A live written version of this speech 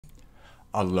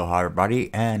Aloha everybody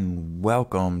and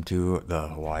welcome to the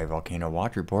Hawaii Volcano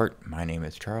Watch Report. My name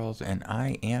is Charles and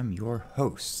I am your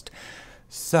host.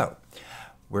 So,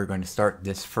 we're going to start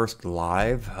this first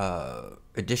live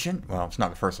edition. Well, it's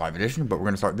not the first live edition, but we're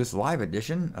going to start this live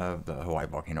edition of the Hawaii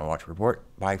Volcano Watch Report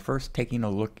by first taking a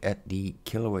look at the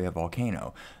Kilauea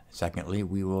Volcano. Secondly,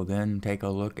 we will then take a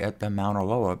look at the Mauna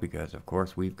Loa because, of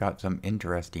course, we've got some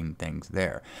interesting things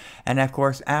there. And, of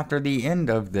course, after the end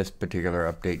of this particular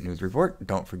update news report,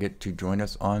 don't forget to join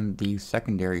us on the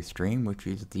secondary stream, which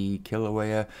is the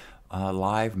Kilauea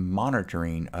live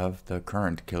monitoring of the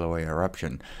current Kilauea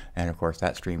eruption. And, of course,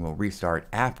 that stream will restart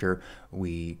after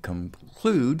we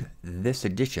conclude this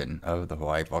edition of the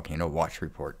Hawaii Volcano Watch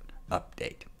Report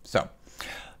update. So,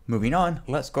 moving on,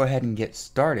 let's go ahead and get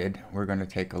started. We're going to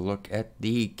take a look at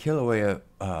the Kilauea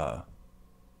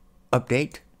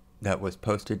update that was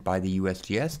posted by the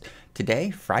USGS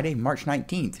today, Friday, March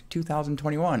 19th,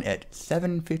 2021 at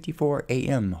 7:54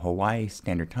 a.m. Hawaii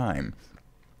Standard Time.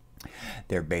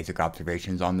 Their basic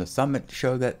observations on the summit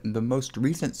show that the most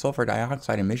recent sulfur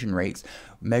dioxide emission rates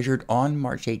measured on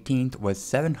March 18th was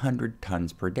 700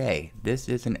 tons per day. This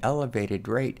is an elevated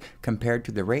rate compared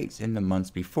to the rates in the months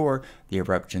before the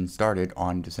eruption started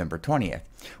on December 20th,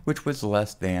 which was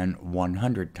less than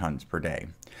 100 tons per day.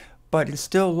 But it's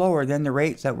still lower than the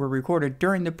rates that were recorded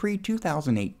during the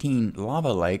pre-2018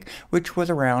 lava lake, which was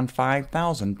around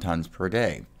 5,000 tons per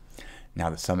day. Now,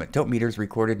 the summit tilt meters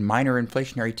recorded minor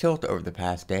inflationary tilt over the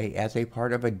past day as a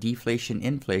part of a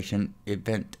deflation-inflation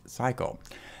event cycle.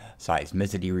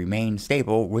 Seismicity remained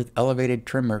stable with elevated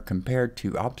tremor compared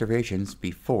to observations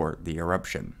before the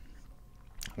eruption.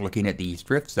 Looking at the East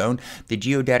Rift Zone, the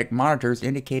geodetic monitors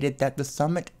indicated that the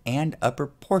summit and upper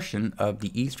portion of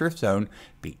the East Rift Zone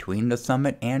between the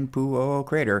summit and Pahoa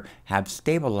crater have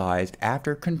stabilized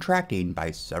after contracting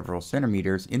by several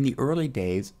centimeters in the early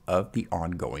days of the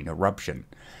ongoing eruption.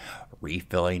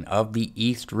 Refilling of the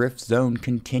East Rift Zone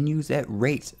continues at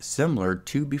rates similar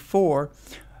to before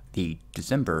the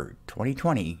December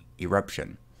 2020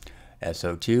 eruption.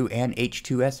 SO2 and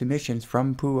H2S emissions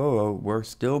from Pahoa were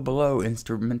still below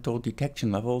instrumental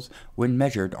detection levels when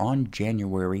measured on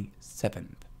January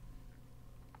 7th.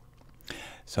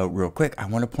 So real quick, I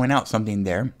want to point out something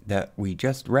there that we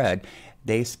just read.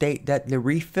 They state that the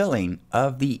refilling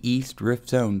of the East Rift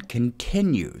Zone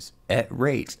continues at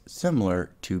rates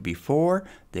similar to before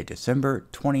the December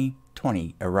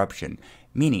 2020 eruption,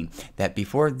 meaning that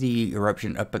before the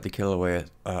eruption up at the Kilauea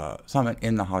summit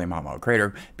in the Halemaumau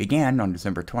crater began on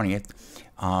December 20th,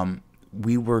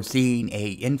 we were seeing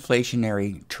a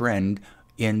inflationary trend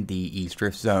in the East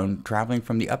Rift Zone traveling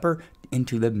from the upper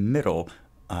into the middle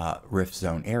Rift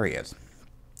Zone areas.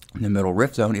 The middle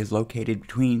Rift Zone is located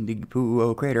between the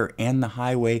Pahoa crater and the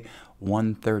Highway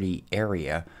 130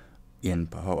 area in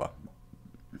Pahoa.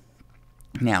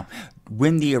 Now,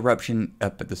 when the eruption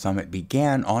up at the summit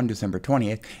began on December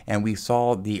 20th, and we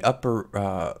saw the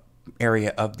upper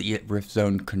area of the rift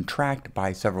zone contract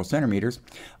by several centimeters,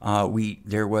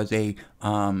 there was a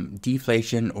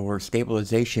deflation or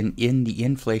stabilization in the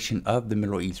inflation of the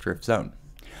Middle East Rift Zone.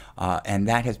 And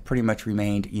that has pretty much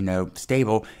remained,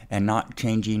 stable and not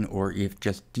changing or if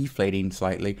just deflating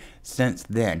slightly since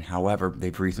then. However,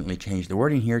 they've recently changed the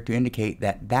wording here to indicate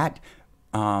that that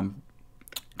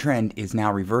trend is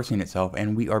now reversing itself,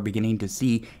 and we are beginning to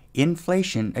see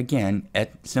inflation again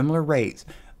at similar rates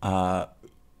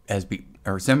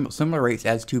similar rates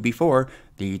as to before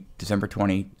the December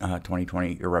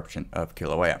 2020 eruption of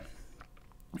Kilauea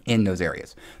in those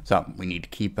areas. So we need to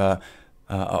keep a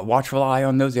watchful eye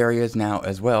on those areas now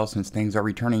as well, since things are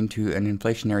returning to an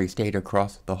inflationary state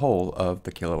across the whole of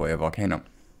the Kilauea volcano.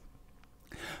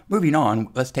 Moving on,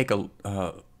 let's take a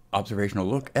observational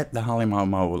look at the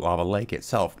Halemaumau lava lake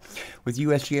itself, with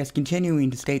USGS continuing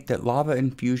to state that lava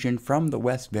infusion from the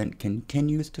west vent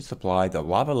continues to supply the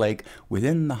lava lake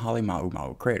within the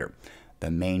Halemaumau crater.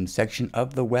 The main section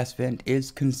of the west vent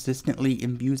is consistently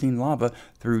infusing lava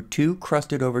through two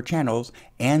crusted over channels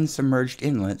and submerged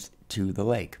inlets to the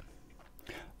lake.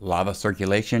 Lava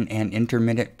circulation and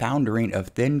intermittent foundering of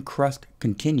thin crust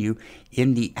continue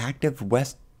in the active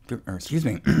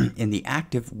in the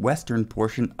active western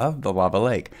portion of the lava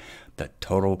lake. The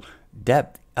total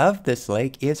depth of this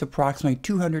lake is approximately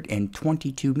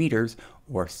 222 meters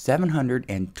or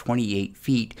 728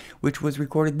 feet, which was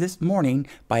recorded this morning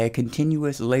by a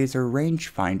continuous laser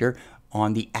rangefinder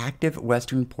on the active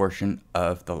western portion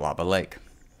of the lava lake.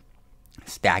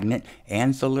 Stagnant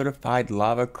and solidified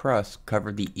lava crust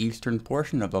cover the eastern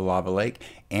portion of the lava lake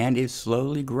and is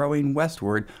slowly growing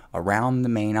westward around the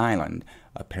main island,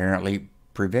 apparently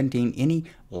preventing any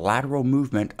lateral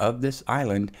movement of this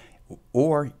island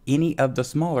or any of the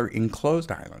smaller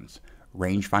enclosed islands.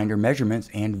 Rangefinder measurements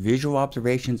and visual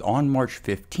observations on March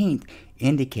 15th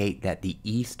indicate that the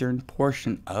eastern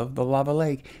portion of the lava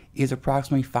lake is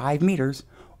approximately 5 meters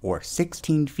or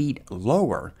 16 feet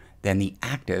lower than the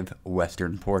active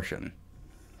western portion.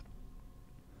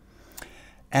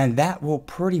 And that will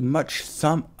pretty much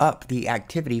sum up the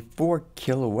activity for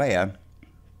Kilauea.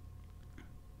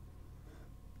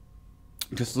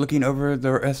 Just looking over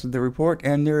the rest of the report,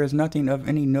 and there is nothing of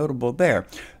any notable there.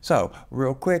 So,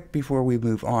 real quick before we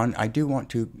move on, I do want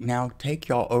to now take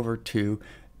y'all over to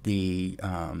the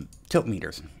tilt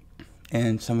meters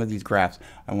and some of these graphs.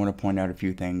 I want to point out a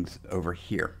few things over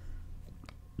here.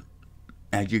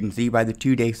 As you can see by the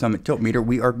 2-day summit tilt meter,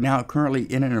 we are now currently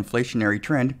in an inflationary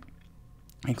trend.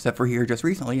 Except for here just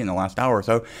recently, in the last hour or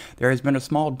so, there has been a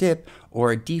small dip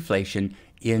or a deflation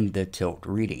in the tilt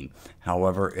reading.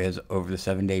 However, as over the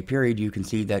 7-day period, you can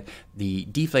see that the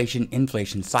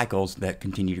deflation-inflation cycles that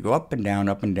continue to go up and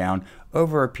down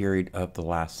over a period of the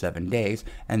last 7 days,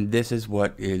 and this is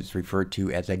what is referred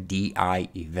to as a DI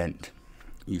event.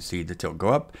 You see the tilt go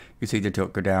up, you see the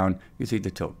tilt go down, you see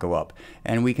the tilt go up,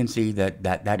 and we can see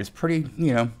that is pretty,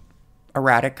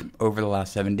 erratic over the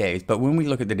last 7 days. But when we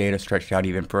look at the data stretched out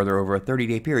even further over a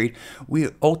 30-day period, we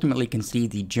ultimately can see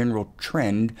the general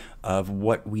trend of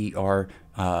what we are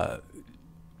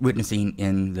witnessing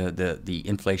in the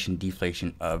inflation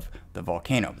deflation of the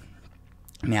volcano.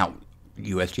 Now,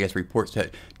 USGS reports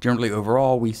that generally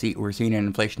overall we're seeing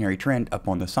an inflationary trend up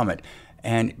on the summit.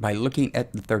 And by looking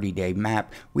at the 30-day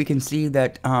map, we can see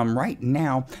that right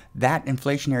now that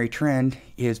inflationary trend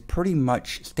is pretty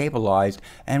much stabilized,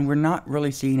 and we're not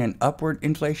really seeing an upward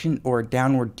inflation or a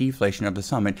downward deflation of the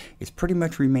summit. It's pretty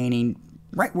much remaining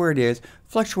right where it is,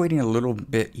 fluctuating a little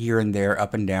bit here and there,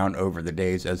 up and down over the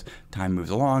days as time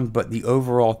moves along, but the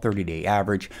overall 30-day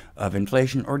average of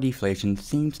inflation or deflation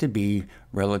seems to be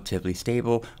relatively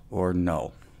stable or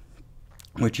null,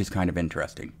 which is kind of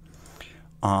interesting.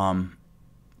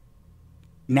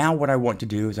 Now what I want to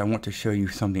do is I want to show you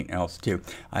something else too.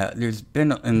 There's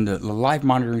been in the live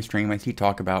monitoring stream, I see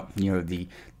talk about the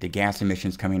gas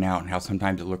emissions coming out and how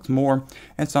sometimes it looks more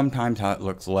and sometimes how it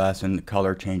looks less and the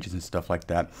color changes and stuff like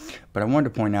that. But I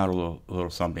wanted to point out a little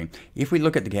something. If we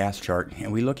look at the gas chart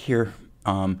and we look here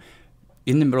in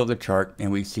the middle of the chart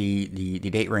and we see the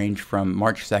date range from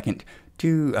March 2nd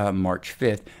to March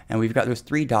 5th, and we've got those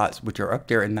 3 dots which are up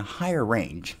there in the higher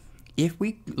range. If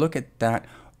we look at that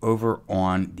over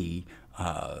on the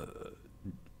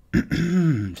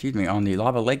excuse me, on the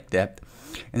lava lake depth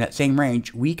in that same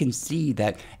range, we can see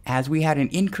that as we had an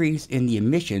increase in the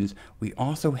emissions, we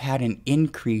also had an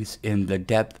increase in the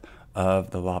depth of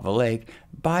the lava lake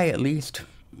by at least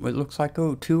what looks like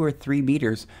 2 or 3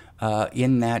 meters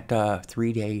in that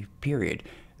 3-day period,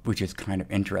 which is kind of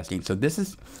interesting. So this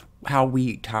is how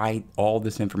we tie all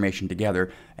this information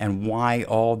together and why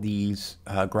all these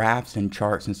graphs and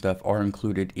charts and stuff are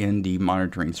included in the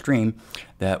monitoring stream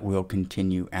that will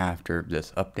continue after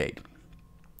this update.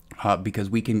 Because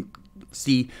we can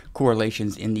see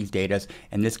correlations in these data,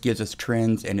 and this gives us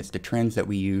trends, and it's the trends that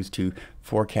we use to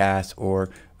forecast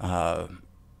or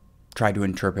try to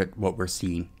interpret what we're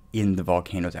seeing in the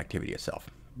volcano's activity itself.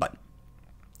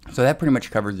 So that pretty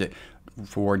much covers it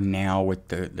for now with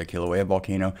the Kilauea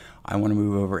volcano. I want to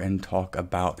move over and talk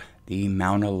about the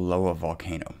Mauna Loa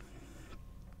volcano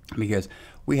because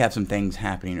we have some things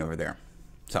happening over there.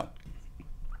 So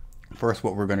first,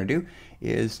 what we're going to do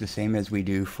is the same as we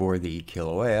do for the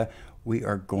Kilauea. We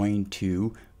are going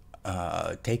to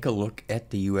take a look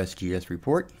at the USGS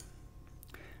report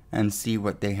and see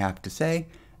what they have to say,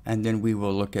 and then we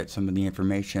will look at some of the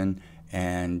information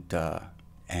and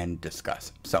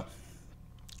discuss. So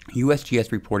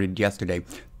USGS reported yesterday,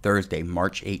 Thursday,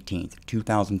 March 18th,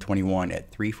 2021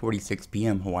 at 3:46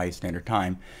 p.m. Hawaii Standard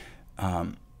Time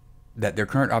that their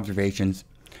current observations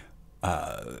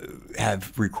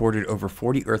have recorded over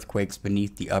 40 earthquakes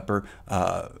beneath the upper,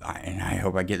 and I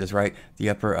hope I get this right, the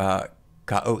upper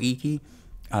Ka'oiki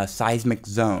seismic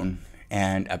zone,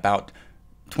 and about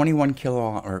 21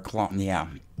 yeah.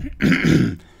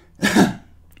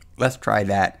 Let's try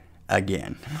that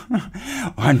again.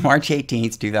 On March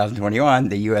 18th, 2021,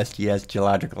 the USGS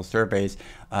Geological Survey's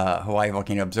Hawaii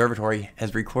Volcano Observatory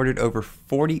has recorded over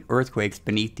 40 earthquakes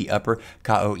beneath the upper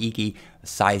Ka'oiki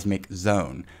seismic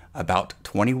zone, about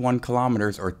 21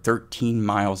 kilometers or 13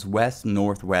 miles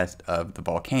west-northwest of the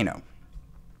volcano.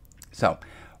 So,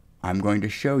 I'm going to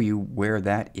show you where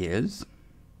that is,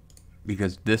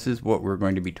 because this is what we're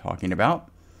going to be talking about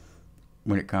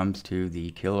when it comes to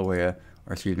the Kilauea,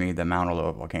 or excuse me, the Mauna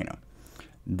Loa volcano.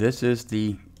 This is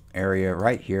the area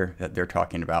right here that they're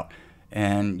talking about.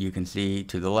 And you can see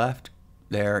to the left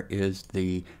there is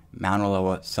the Mauna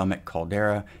Loa Summit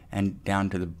Caldera, and down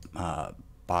to the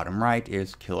bottom right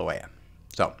is Kilauea.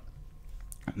 So,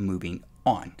 moving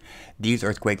on. These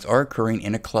earthquakes are occurring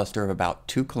in a cluster of about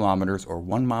 2 kilometers or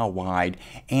 1 mile wide,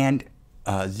 and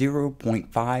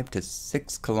 0.5 to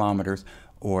 6 kilometers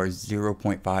or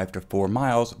 0.5 to 4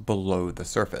 miles below the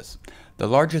surface. The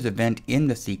largest event in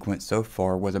the sequence so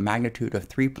far was a magnitude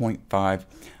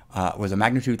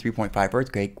 3.5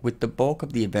 earthquake, with the bulk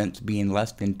of the events being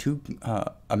less than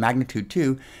a magnitude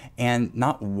 2 and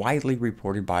not widely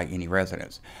reported by any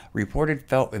residents. Reported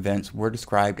felt events were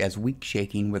described as weak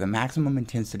shaking with a maximum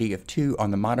intensity of 2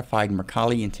 on the modified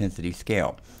Mercalli intensity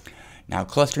scale. Now,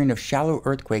 clustering of shallow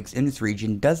earthquakes in this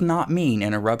region does not mean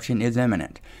an eruption is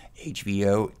imminent.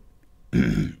 HVO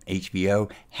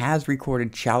has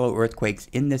recorded shallow earthquakes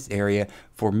in this area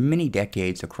for many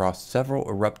decades across several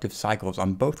eruptive cycles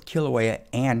on both Kilauea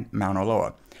and Mauna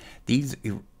Loa. These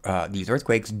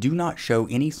earthquakes do not show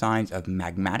any signs of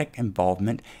magmatic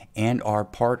involvement and are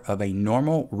part of a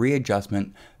normal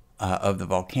readjustment of the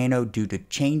volcano due to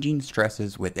changing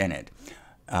stresses within it.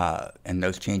 And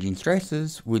those changing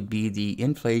stresses would be the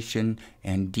inflation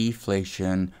and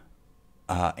deflation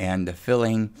and the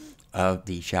filling of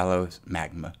the shallow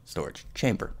magma storage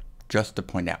chamber. Just to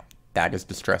point out, that is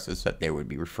the stresses that they would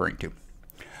be referring to.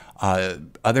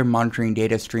 Other monitoring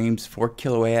data streams for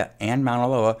Kilauea and Mauna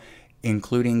Loa,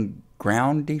 including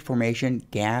ground deformation,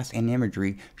 gas, and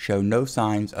imagery, show no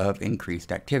signs of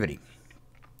increased activity.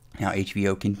 Now,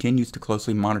 HVO continues to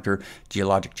closely monitor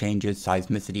geologic changes,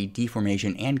 seismicity,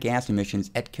 deformation, and gas emissions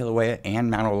at Kilauea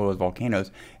and Mauna Loa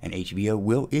volcanoes, and HVO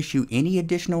will issue any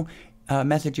additional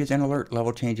messages and alert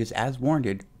level changes as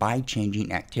warranted by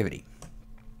changing activity.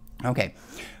 Okay,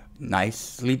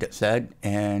 nicely said,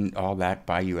 and all that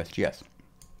by USGS.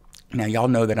 Now, y'all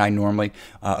know that I normally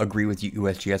agree with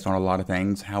USGS on a lot of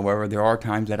things. However, there are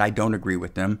times that I don't agree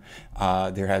with them.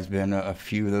 There has been a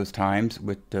few of those times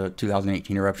with the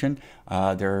 2018 eruption.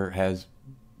 There has,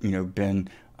 been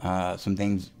some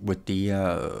things with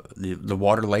the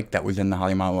water lake that was in the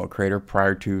Halemaumau crater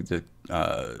prior to the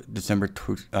December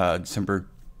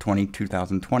 20,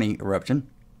 2020 eruption.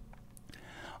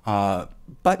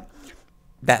 But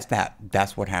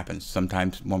that's what happens.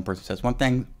 Sometimes one person says one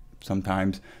thing,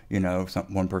 sometimes,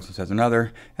 one person says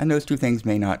another, and those two things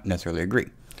may not necessarily agree.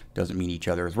 Doesn't mean each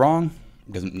other is wrong,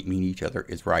 doesn't mean each other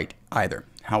is right either.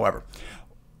 However,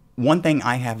 one thing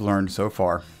I have learned so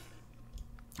far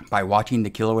by watching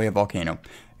the Kilauea volcano,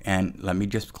 and let me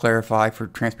just clarify for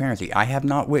transparency, I have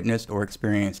not witnessed or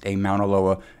experienced a Mauna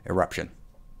Loa eruption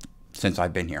since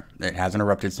I've been here. It hasn't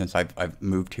erupted since I've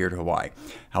moved here to Hawaii.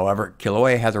 However,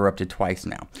 Kilauea has erupted twice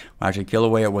now. Well, actually,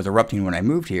 Kilauea was erupting when I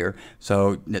moved here,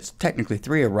 so it's technically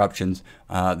 3 eruptions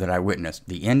that I witnessed.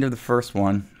 The end of the first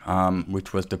one,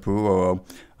 which was the Pahoa,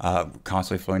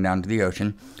 constantly flowing down to the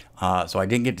ocean. So I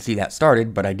didn't get to see that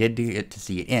started, but I did get to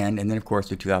see it end. And then, of course,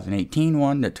 the 2018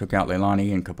 one that took out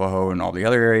Leilani and Kapoho and all the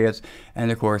other areas.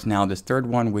 And, of course, now this third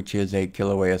one, which is a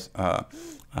Kilauea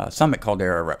Summit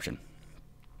Caldera eruption.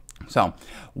 So,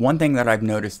 one thing that I've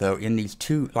noticed, though, in these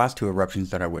last two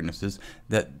eruptions that I witnessed is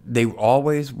that they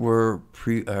always were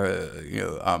preceded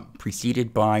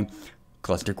by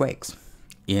cluster quakes.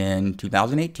 In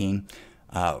 2018,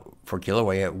 for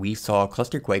Kilauea, we saw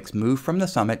cluster quakes move from the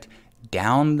summit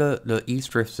down the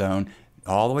East Rift Zone,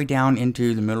 all the way down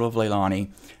into the middle of Leilani,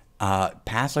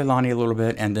 past Leilani a little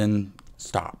bit, and then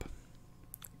stop. A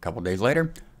couple days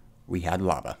later, we had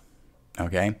lava.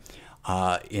 Okay?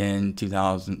 In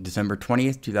December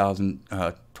 20th,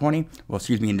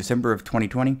 2020, in December of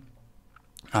 2020,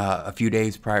 a few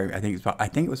days prior, I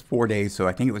think it was 4 days, so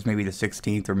I think it was maybe the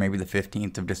 16th or maybe the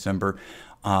 15th of December,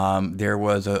 there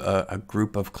was a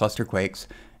group of cluster quakes,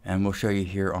 and we'll show you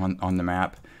here on the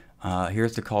map.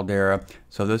 Here's the caldera.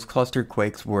 So those cluster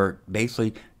quakes were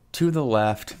basically to the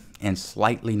left and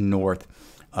slightly north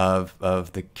of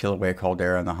the Kilauea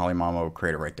caldera and the Halemaumau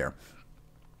crater right there.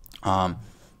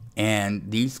 And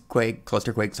these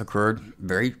cluster quakes occurred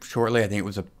very shortly. I think it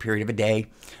was a period of a day.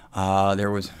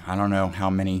 There was, I don't know how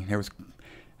many, there was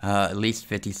at least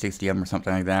 50, 60 of them or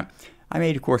something like that. I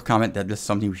made, of course, comment that this is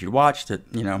something we should watch, that,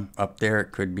 up there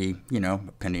it could be,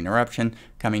 pending eruption,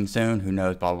 coming soon, who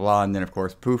knows, blah, blah, blah. And then, of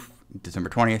course, poof, December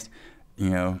 20th,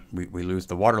 we lose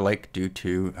the water lake due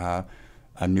to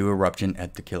a new eruption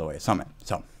at the Kilauea summit.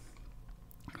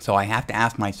 So I have to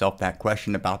ask myself that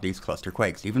question about these cluster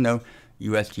quakes. Even though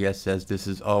USGS says this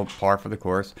is all par for the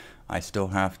course, I still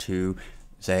have to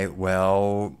say,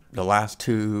 well, the last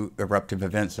 2 eruptive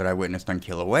events that I witnessed on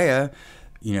Kilauea,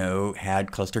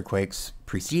 had cluster quakes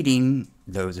preceding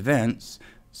those events.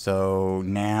 So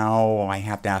now I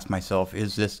have to ask myself,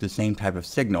 is this the same type of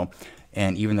signal?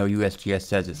 And even though USGS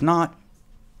says it's not,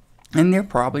 and they're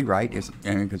probably right,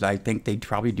 because I think they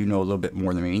probably do know a little bit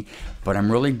more than me, but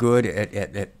I'm really good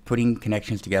at putting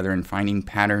connections together and finding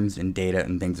patterns in data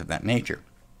and things of that nature.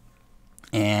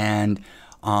 And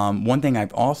one thing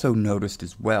I've also noticed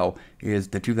as well is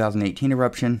the 2018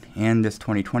 eruption and this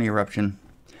 2020 eruption.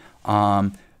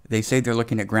 They say they're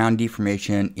looking at ground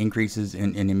deformation, increases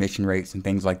in emission rates and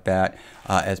things like that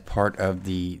as part of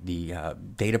the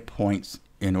data points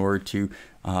in order to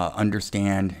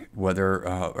understand whether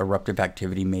eruptive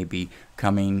activity may be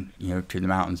coming, to the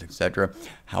mountains, etc.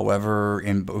 However,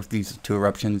 in both these two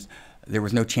eruptions, there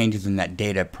was no changes in that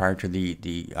data prior to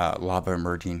the lava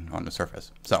emerging on the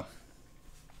surface. So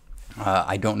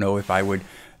I don't know if I would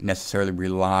necessarily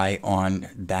rely on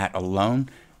that alone,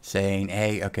 saying,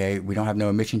 hey, okay, we don't have no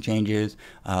emission changes,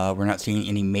 we're not seeing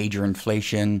any major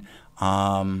inflation,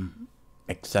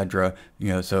 etc.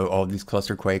 So all these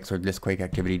cluster quakes or this quake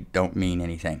activity don't mean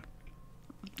anything.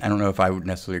 I don't know if I would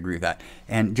necessarily agree with that.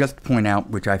 And just to point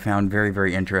out, which I found very,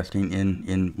 very interesting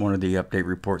in one of the update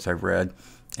reports I've read,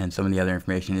 and some of the other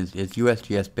information is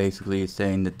USGS basically is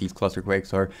saying that these cluster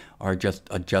quakes are just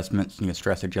adjustments,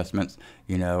 stress adjustments,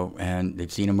 and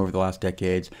they've seen them over the last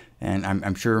decades, and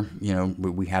I'm sure,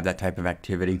 we have that type of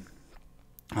activity.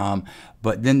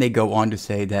 But then they go on to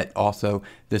say that also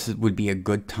would be a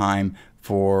good time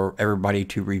for everybody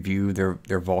to review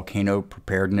their volcano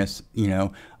preparedness,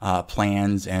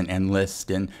 plans and lists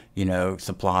and,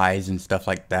 supplies and stuff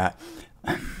like that.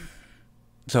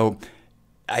 So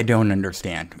I don't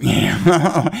understand.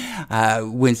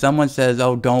 When someone says,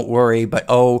 oh, don't worry, but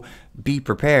oh, be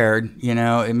prepared,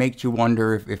 it makes you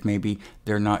wonder if maybe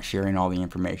they're not sharing all the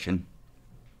information.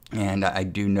 And I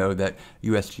do know that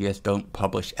USGS don't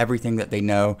publish everything that they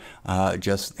know,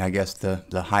 just, I guess,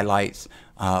 the highlights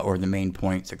or the main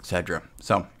points, etc.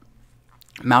 So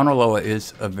Mauna Loa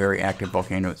is a very active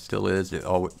volcano. It still is. It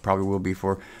probably will be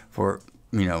for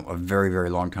a very, very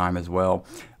long time as well.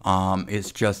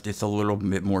 It's a little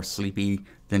bit more sleepy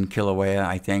than Kilauea,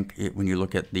 I think, when you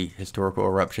look at the historical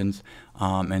eruptions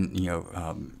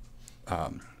and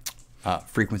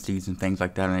frequencies and things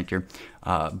like that in nature.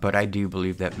 But I do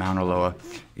believe that Mauna Loa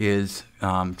is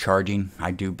charging.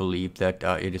 I do believe that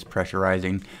it is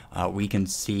pressurizing. We can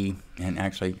see, and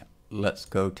actually, let's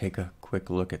go take a quick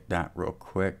look at that real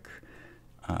quick,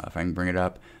 if I can bring it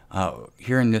up.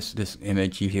 Here in this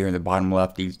image, you hear in the bottom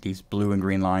left these blue and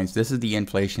green lines. This is the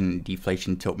inflation and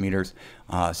deflation tilt meters.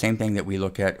 Same thing that we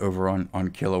look at over on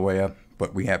Kilauea,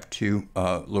 but we have two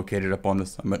located up on the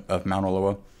summit of Mauna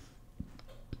Loa.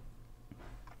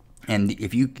 And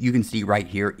if you can see right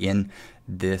here in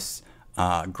this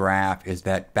graph is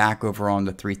that back over on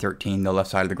the 313, the left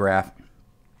side of the graph,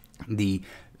 the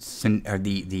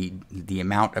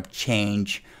amount of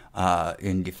change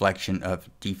in deflection of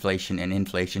deflation and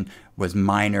inflation was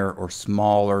minor or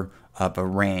smaller of a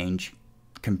range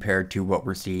compared to what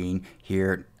we're seeing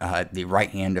here at the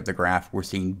right hand of the graph. We're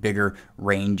seeing bigger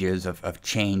ranges of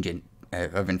change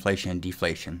of inflation and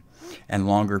deflation, and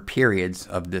longer periods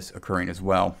of this occurring as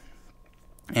well.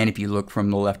 And if you look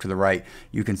from the left to the right,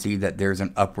 you can see that there's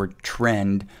an upward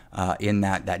trend in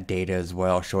that data as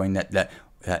well, showing that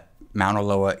Mauna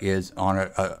Loa is on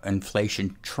an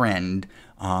inflation trend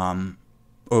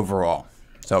overall.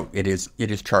 So it is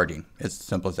charging. It's as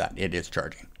simple as that. It is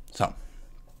charging.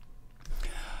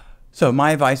 So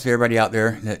my advice to everybody out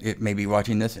there that may be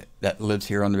watching this that lives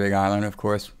here on the Big Island, of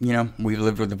course, we've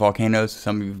lived with the volcanoes.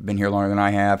 Some of you have been here longer than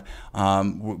I have.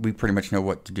 We pretty much know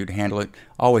what to do to handle it.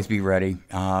 Always be ready.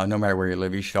 No matter where you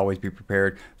live, you should always be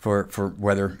prepared for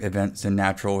weather events and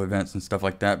natural events and stuff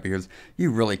like that, because you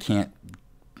really can't,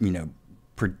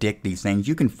 predict these things.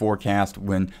 You can forecast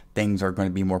when things are going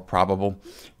to be more probable,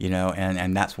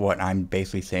 and that's what I'm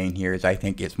basically saying here is I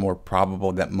think it's more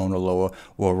probable that Mauna Loa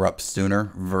will erupt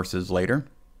sooner versus later.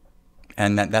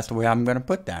 And that's the way I'm going to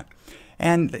put that.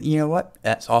 And you know what?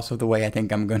 That's also the way I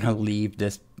think I'm going to leave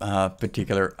this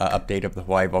particular update of the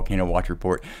Hawaii Volcano Watch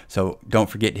Report. So don't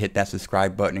forget to hit that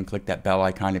subscribe button and click that bell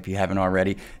icon if you haven't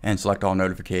already, and select all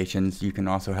notifications. You can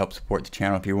also help support the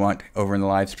channel if you want over in the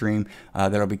live stream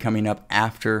that'll be coming up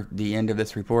after the end of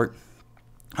this report.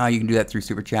 You can do that through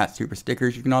Super Chat, Super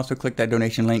Stickers. You can also click that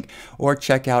donation link or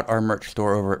check out our merch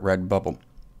store over at Redbubble.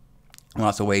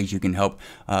 Lots of ways you can help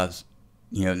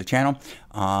the channel.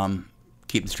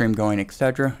 Keep the stream going,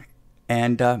 etc.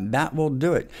 And that will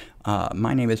do it.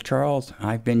 My name is Charles.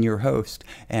 I've been your host,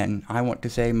 and I want to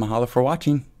say mahalo for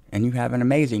watching, and you have an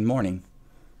amazing morning,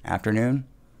 afternoon,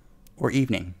 or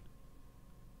evening.